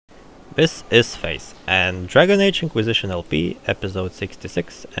This is Face, and Dragon Age Inquisition LP, episode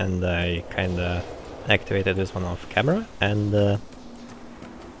 66, and I kinda activated this one off camera, and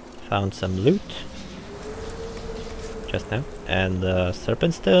found some loot just now, and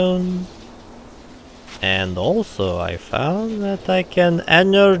Serpent Stone, and also I found that I can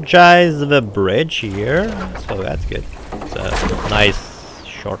energize the bridge here, so that's good. It's a nice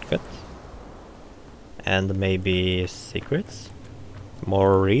shortcut, and maybe secrets.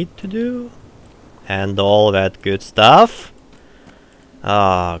 More read to do, and all that good stuff.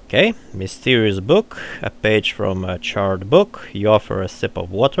 Okay, mysterious book, a page from a charred book. You offer a sip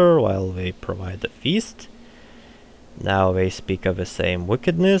of water while they provide a feast. Now they speak of the same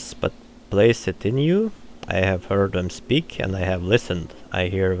wickedness, but place it in you. I have heard them speak, and I have listened. I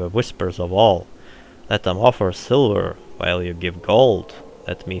hear the whispers of all. Let them offer silver while you give gold.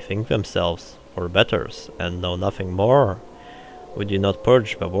 Let me think themselves for betters, and know nothing more. Would you not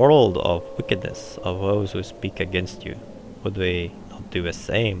purge the world of wickedness of those who speak against you? Would they not do the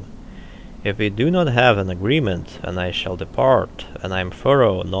same? If we do not have an agreement, then I shall depart, and I am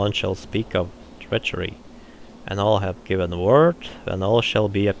thorough, none shall speak of treachery. And all have given word, then all shall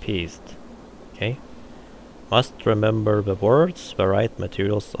be appeased. Okay? Must remember the words, the right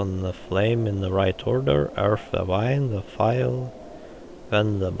materials on the flame in the right order, earth, the wine, the fire,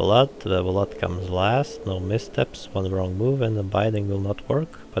 then the blood comes last, no missteps, one wrong move and the binding will not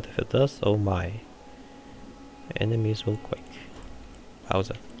work, but if it does, oh my. Enemies will quake. How's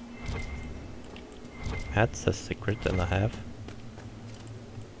that? That's a secret and a half.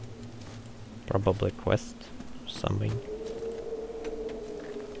 Probably quest or something.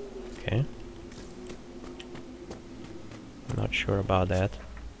 Okay. Not sure about that.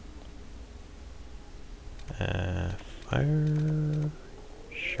 Fire...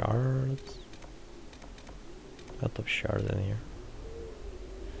 Shards. Lot of shards in here.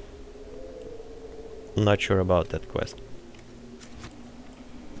 Not sure about that quest.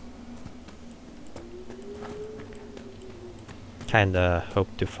 Kinda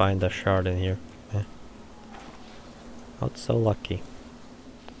hope to find a shard in here. Eh. Not so lucky.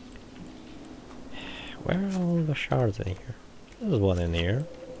 Where are all the shards in here? There's one in here.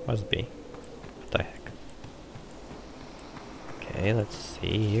 Must be. What the heck? Okay, let's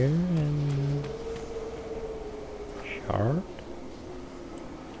see here, and shard.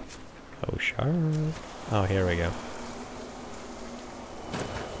 Oh, shard. Oh, here we go.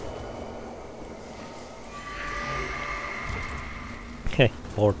 Okay,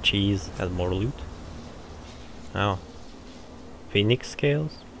 more cheese and more loot. Oh, phoenix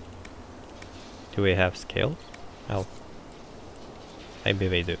scales. Do we have scales? Well, maybe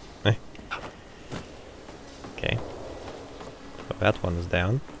they do. Okay. That one is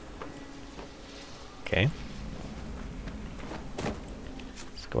down. Okay.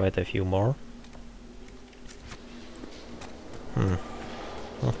 There's quite a few more. I'm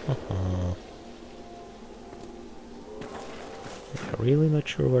really not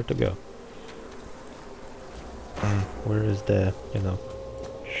sure where to go. Where is the,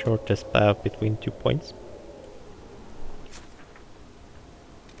 shortest path between 2 points?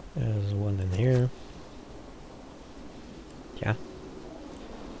 There's one in here. Yeah.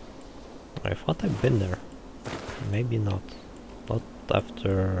 I thought I've been there. Maybe not. Not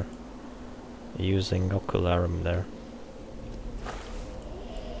after using Ocularum there.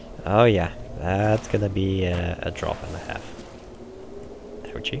 Oh yeah, that's gonna be a drop and a half.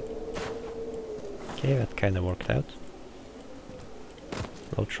 Ouchie. Okay, that kinda worked out.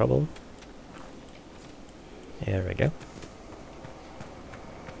 No trouble. There we go.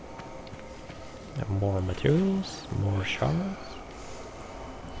 And more materials, more shards.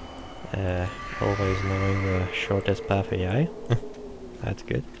 Always knowing the shortest path AI. That's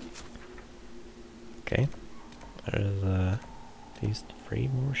good. Okay. There's at least 3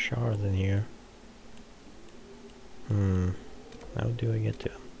 more shards in here. How do I get to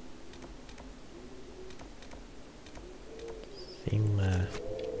them? Seem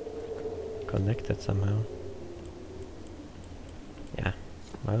connected somehow. Yeah.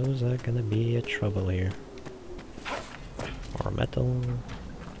 Those are gonna be a trouble here. More metal.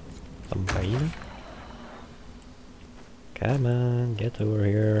 Some hyena. Come on, get over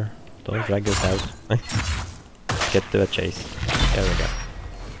here. Don't drag us out. Get to the chase. There we go.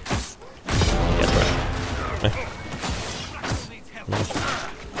 Get right.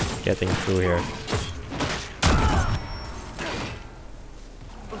 Getting through here.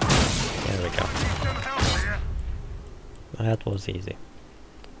 There we go. That was easy.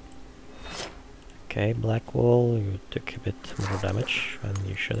 Okay, black wall, you took a bit more damage than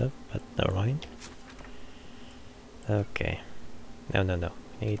you should have, but never mind. Okay. No.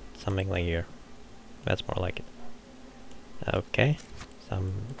 Need something like here. That's more like it. Okay.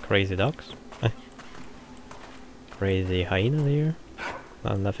 Some crazy dogs. Crazy hyenas here.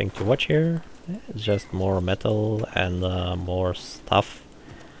 Nothing to watch here. It's just more metal and more stuff.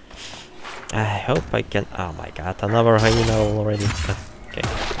 I hope I can... Oh my god, another hyena already. Okay.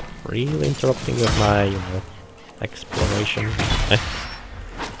 Really interrupting with my, you know, exploration.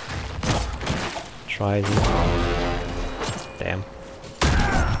 Try this. Damn.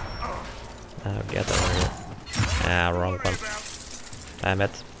 Now get over here. Ah, wrong one. Damn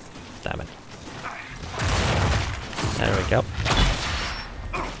it. Damn it. There we go.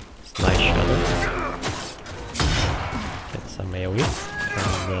 Nice shadow. Get some AoE.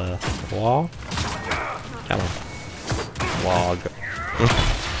 And wall. Come on. Wall.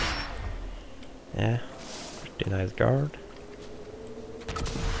 Yeah. Pretty nice guard.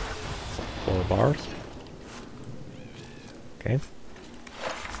 4 bars. Okay.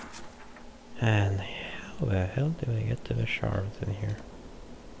 And how the hell do I get to the shards in here?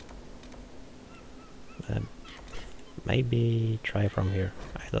 Maybe try from here.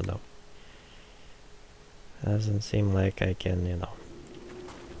 I don't know. Doesn't seem like I can, you know,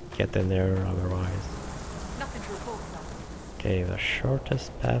 get in there otherwise. Nothing to report, sir. Okay, the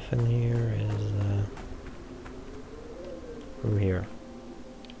shortest path in here is through here.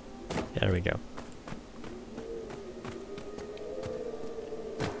 There we go.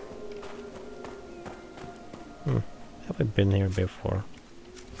 Have I been here before?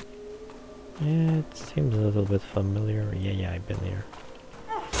 Yeah, it seems a little bit familiar. Yeah, I've been here.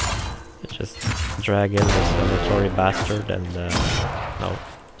 It's just drag in this venatori bastard and no,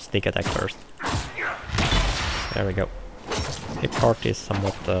 sneak attack first. There we go. The party is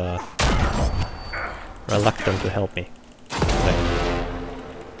somewhat reluctant to help me.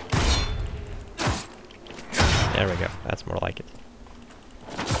 There we go. That's more like it.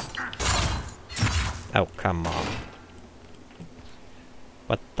 Oh, come on.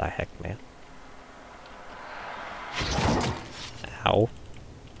 What the heck, man? Ow.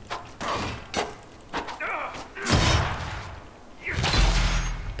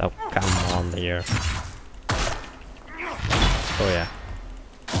 Oh, come on there. Oh yeah.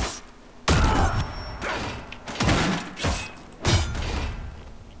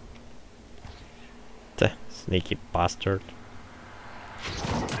 Sneaky bastard.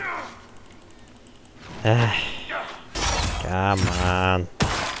 Come on.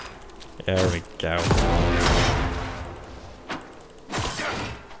 There we go.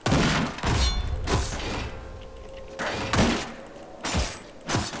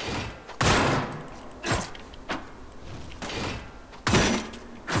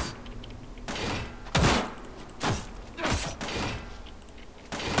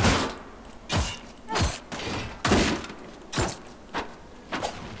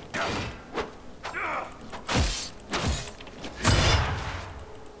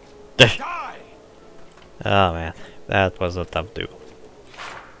 Oh man, that was a tough duel.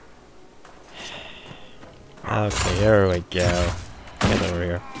 Okay, here we go. Get over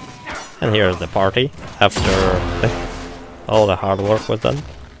here. And here's the party, after all the hard work was done.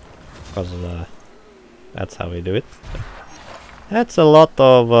 Because that's how we do it. That's a lot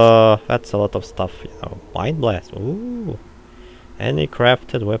of stuff, you know. Mind blast, ooh. Any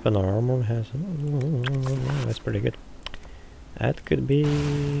crafted weapon or armor has... that's pretty good. That could be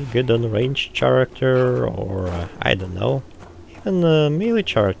good on ranged character, or I don't know, even a melee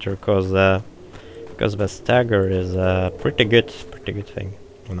character, because the stagger is a pretty good thing,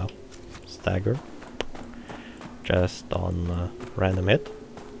 you know. Stagger, just on random hit,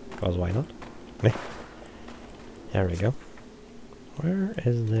 because why not? There we go. Where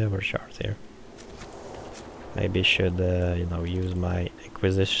is the other shards here? Maybe should you know, use my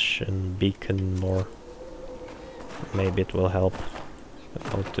Inquisition beacon more. Maybe it will help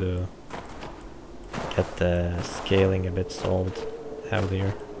how to get the scaling a bit solved out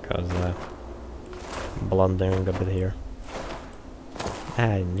here, because blundering a bit here.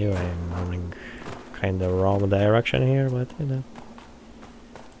 I knew I'm running kind of wrong direction here, but you know,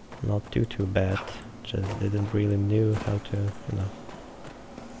 not too bad. Just didn't really knew how to, you know,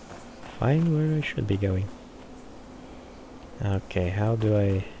 find where I should be going. Okay, how do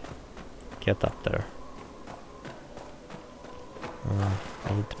I get up there?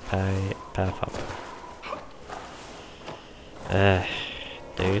 Need to path up.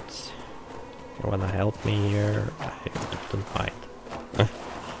 Dudes, you wanna help me here? I don't mind.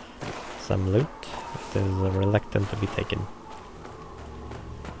 Some loot that is reluctant to be taken.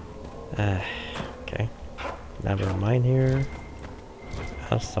 Okay, never mind here.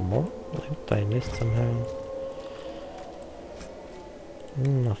 Have some more loot I missed somehow.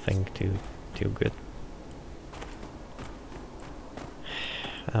 Nothing too good.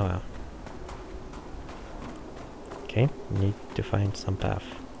 Oh well. Okay, need to find some path.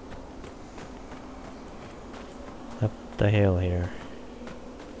 Up the hill here.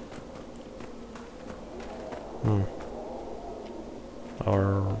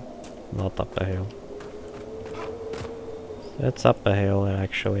 Or not up a hill. So it's up a hill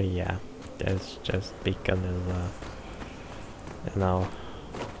actually, yeah. It's just beacon is you know,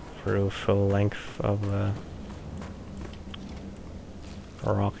 through full length of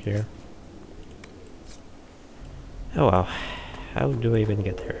rock here. Oh wow, how do I even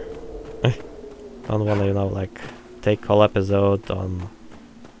get here? Don't wanna, you know, like, take whole episode on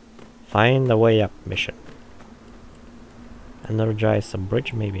find a way up mission. Energize some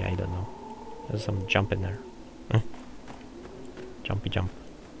bridge, maybe, I don't know. There's some jump in there. Jumpy jump.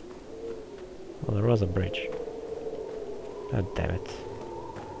 Well, there was a bridge. Oh, damn it.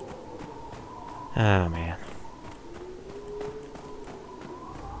 Ah, man.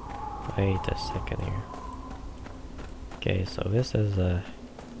 Wait a second here. Okay, so this is a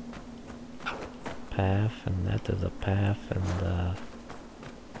path, and that is a path, and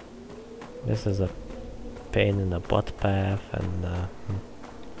this is a pain in the butt path, and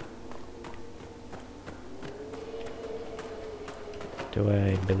do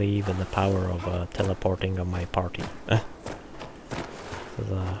I believe in the power of teleporting on my party? This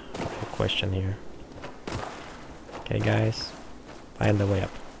is a question here. Okay, guys, find the way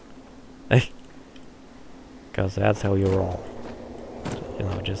up. Because that's how you roll. You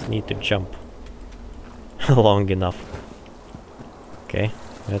know, just need to jump long enough. Okay,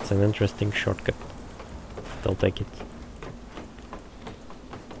 that's an interesting shortcut. I'll take it.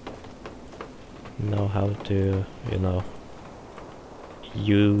 Know how to, you know,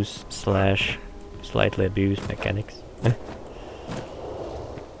 use / slightly abuse mechanics.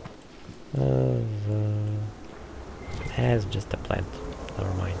 It's just a plant.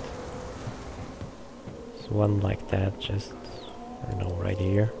 Never mind. There's one like that, just, you know, right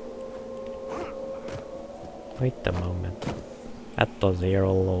here. Wait a moment. That was here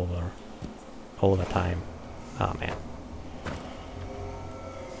all the time. Oh man.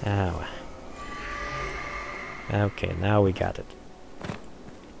 Oh. Okay, now we got it.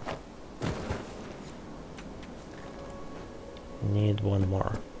 Need one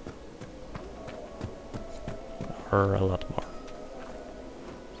more. Or a lot more.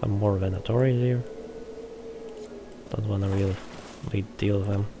 Some more venatories here. Don't wanna really deal with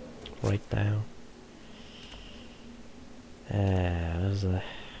them right now. There's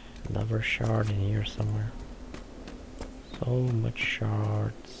another shard in here somewhere. So much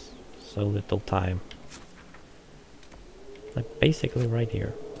shards, so little time. Like basically right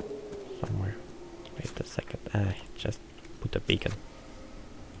here, somewhere. Wait a second, just put a beacon.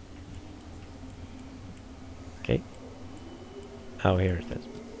 Okay. Oh, here it is.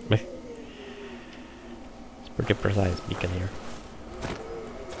 It's pretty precise beacon here.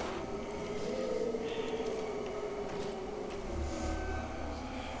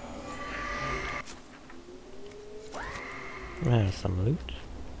 There's some loot.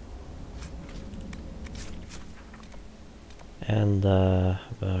 And the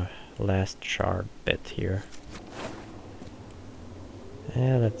last shard bit here.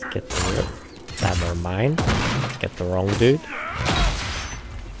 And let's get the never mind. Let's get the wrong dude.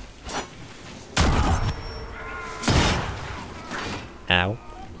 Ow.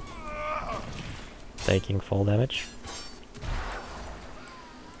 Taking full damage.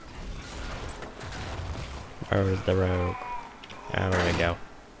 Where is the rogue? Oh, there we go.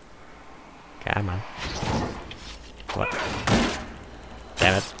 Come on. What?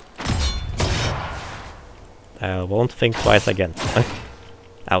 Damn it. I won't think twice again.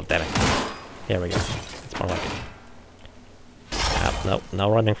 Oh, damn it. Here we go. It's more like it. Oh, no, no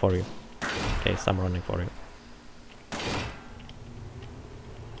running for you. Okay, some running for you.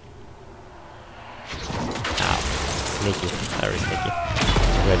 Ow. Sneaky. Very sneaky.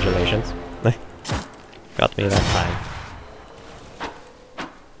 Congratulations. Got me that time.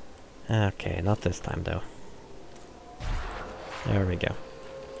 Okay, not this time though. There we go.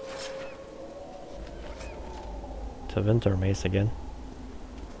 To Winter Mace again.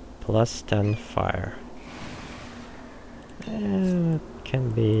 Plus 10 fire. Can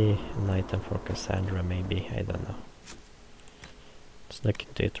be an item for Cassandra maybe, I don't know. Let's look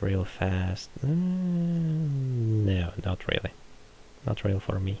into it real fast. No, not really. Not real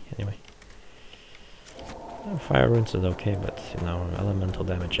for me, anyway. Fire runes is okay, but you know, elemental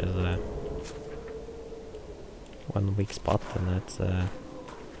damage is one weak spot, and that's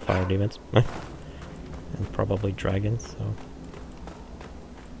fire demons. And probably dragons, so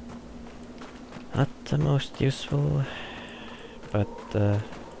Not the most useful, but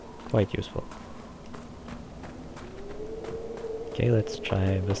quite useful. Okay, let's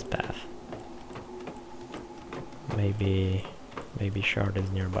try this path. Maybe shard is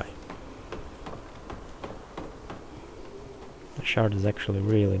nearby. The shard is actually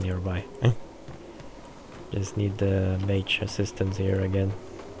really nearby. Just need the mage assistance here again.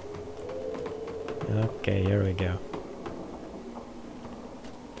 Okay, here we go.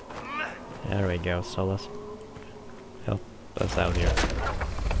 There we go, Solus. Help us out here.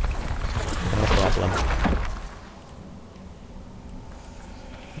 No problem.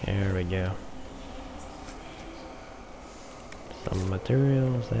 There we go. Some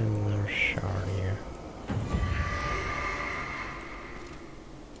materials and a shard here.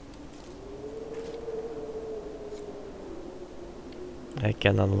 I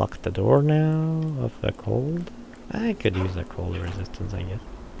can unlock the door now of the cold. I could use the cold resistance, I guess.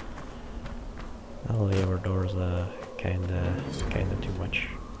 All the other doors kinda too much.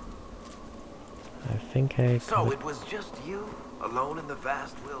 I think I So could... it was just you, alone in the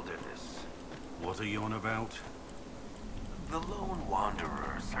vast wilderness. What are you on about? The lone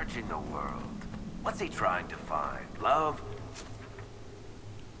wanderer searching the world. What's he trying to find? Love?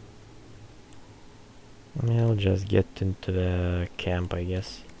 I'll just get into the camp, I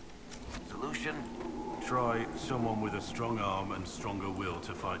guess. Solution? Try someone with a strong arm and stronger will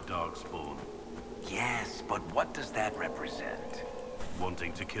to fight Darkspawn. Yes, but what does that represent?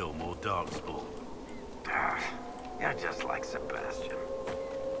 Wanting to kill more Darkspawn. Ah, you're just like Sebastian.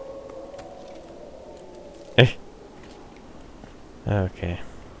 Okay.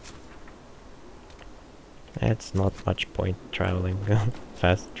 It's not much point traveling,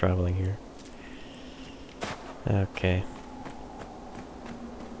 fast traveling here. Okay.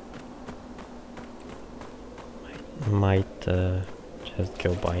 Might just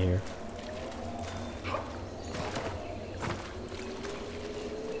go by here.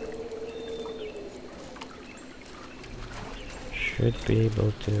 Should be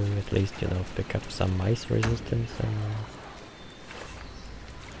able to at least, you know, pick up some ice resistance and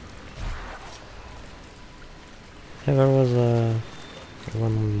yeah, there was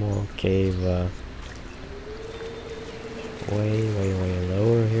one more cave way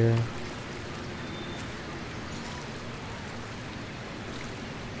lower here.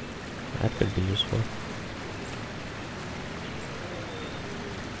 That could be useful.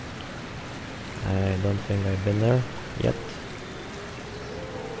 I don't think I've been there yet.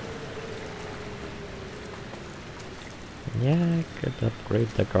 Yeah, I could upgrade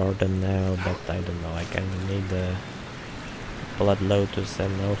the garden now, but I don't know, I kinda need the blood lotus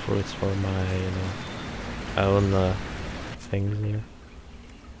and no fruits for my, you know, own things here.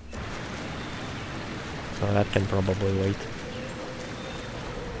 So that can probably wait.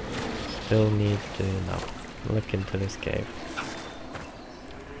 Still need to, you know, look into this cave.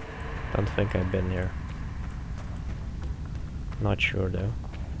 Don't think I've been here. Not sure though.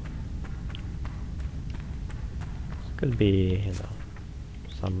 Could be, you know,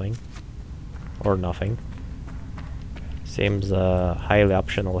 something. Or nothing. Seems highly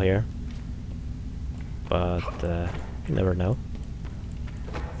optional here. But you never know.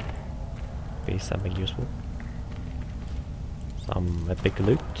 Be something useful. Some epic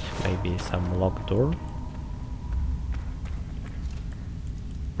loot, maybe some locked door.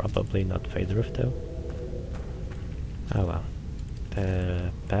 Probably not Fade Rift though. Oh well.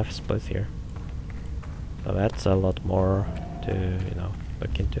 The path split here. So that's a lot more to, you know,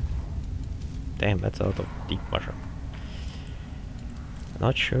 look into. Damn, that's a lot of deep mushroom.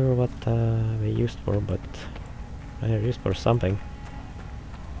 Not sure what they used for, but they're used for something.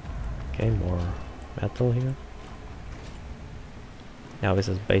 Okay, more metal here. Now this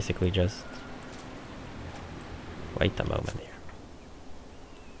is basically just... Wait a moment here.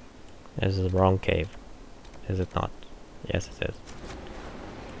 This is the wrong cave. Is it not? Yes, it is.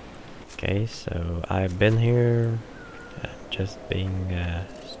 Okay, so I've been here, just being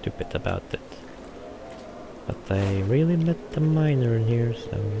stupid about it. But I really met the miner in here,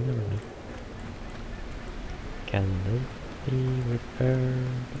 so you never know. Can this be repaired?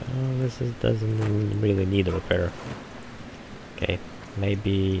 Oh, doesn't really need a repair. Okay,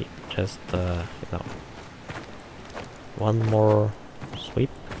 maybe just you know, one more sweep,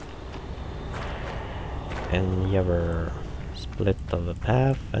 and the other split of the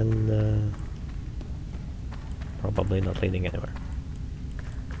path, and probably not leading anywhere.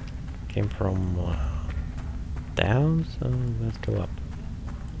 Came from down, so let's go up.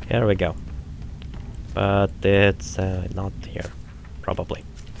 Here we go. But it's not here, probably.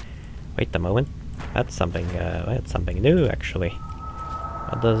 Wait a moment. That's something new, actually.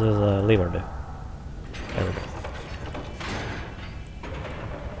 What does this lever do? There we go.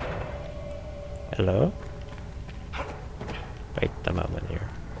 Hello? Wait a moment here.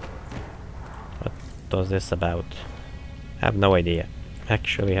 What was this about? I have no idea.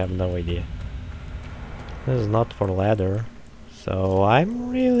 Actually have no idea. This is not for ladder, so I'm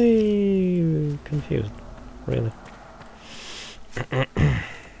really confused. Really.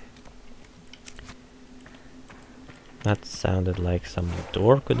 That sounded like some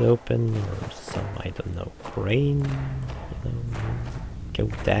door could open, or some, I don't know, crane, you know, go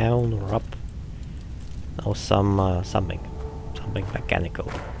down or up. Or something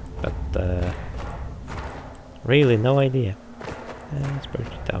mechanical, but really no idea. It's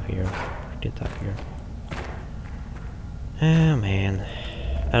pretty tough here, Oh man,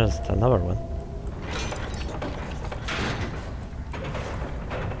 there's another one.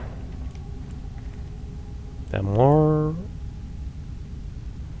 The more...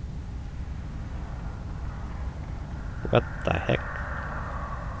 What the heck?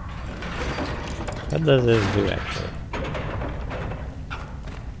 What does this do actually?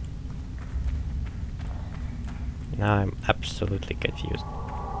 Now I'm absolutely confused.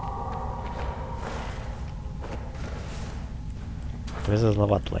 This is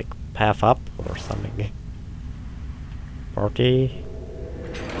what, like path up or something? Party?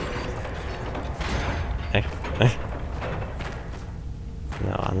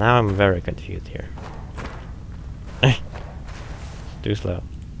 No, now I'm very confused here. Too slow.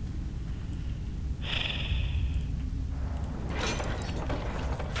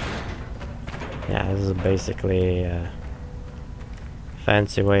 Yeah, this is basically a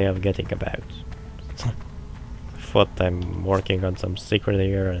fancy way of getting about. Thought I'm working on some secret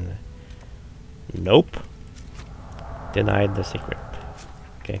here and... Nope. Denied the secret.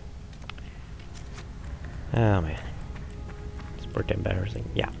 Okay. Oh man. It's pretty embarrassing.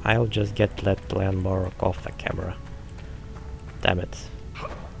 Yeah, I'll just get that landmark off the camera. Damn it.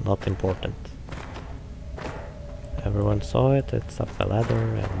 Not important. Everyone saw it, it's up the ladder,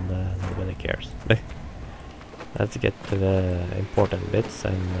 and nobody cares. Let's get to the important bits,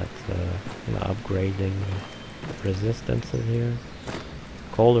 and that's you know, upgrading resistances here.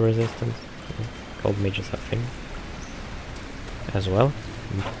 Cold resistance. Cold mages, I think. As well.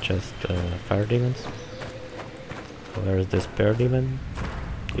 Not just fire demons. So there's this fire demon.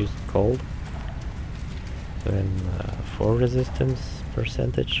 Used cold. Then 4 resistance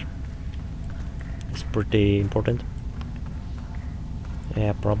percentage. It's pretty important.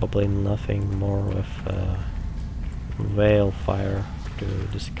 Yeah, probably nothing more with veil fire to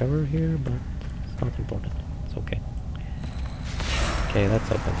discover here, but it's not important. It's okay. Okay,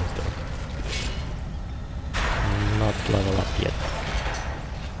 let's open this door. Not level up yet.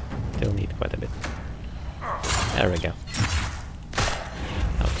 Still need quite a bit. There we go.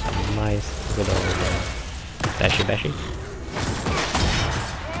 Now some nice good old bashy bashy.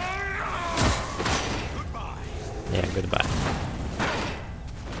 Yeah, goodbye.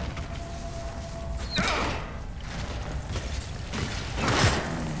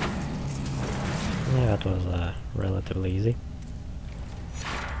 Yeah, that was relatively easy.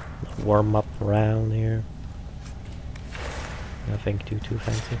 Warm up round here. Nothing too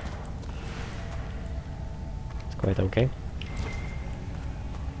fancy. It's quite okay.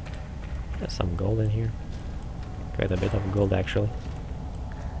 There's some gold in here. Quite a bit of gold actually.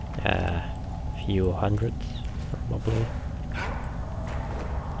 Few hundreds probably.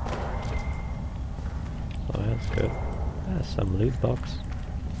 So that's good. Some loot box.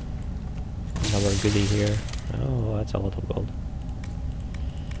 Another goodie here. Oh, that's a lot of gold.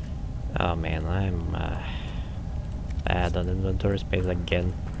 Oh man, I'm bad on inventory space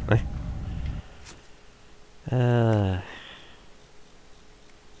again.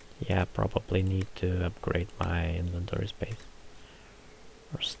 Yeah, probably need to upgrade my inventory space.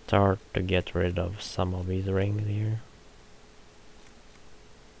 Or start to get rid of some of these rings here.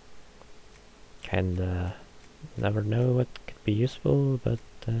 Kinda never know what could be useful, but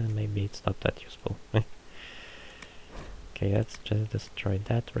maybe it's not that useful. Okay, let's just destroy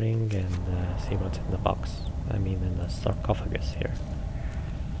that ring and see what's in the box. I mean in the sarcophagus here.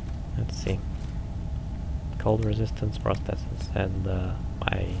 Let's see. Cold resistance, frost essence, and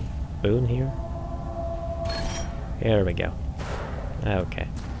my boon here. Here we go. Okay.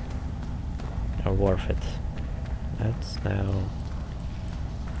 Worth it. Let's now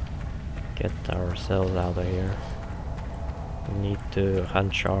get ourselves out of here. We need to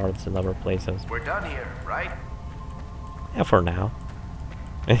hunt shards in other places. We're done here, right? Yeah, for now.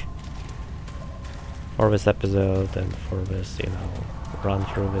 For this episode and for this, you know, run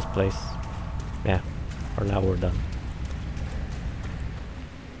through this place. Yeah, for now we're done.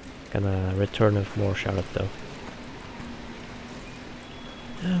 Gonna return with more shoutouts though.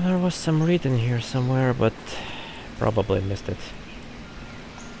 There was some reading here somewhere, but probably missed it.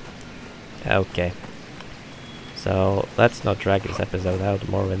 Okay. So let's not drag this episode out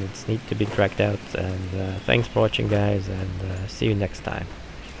more than it's need to be dragged out. And thanks for watching, guys, and see you next time.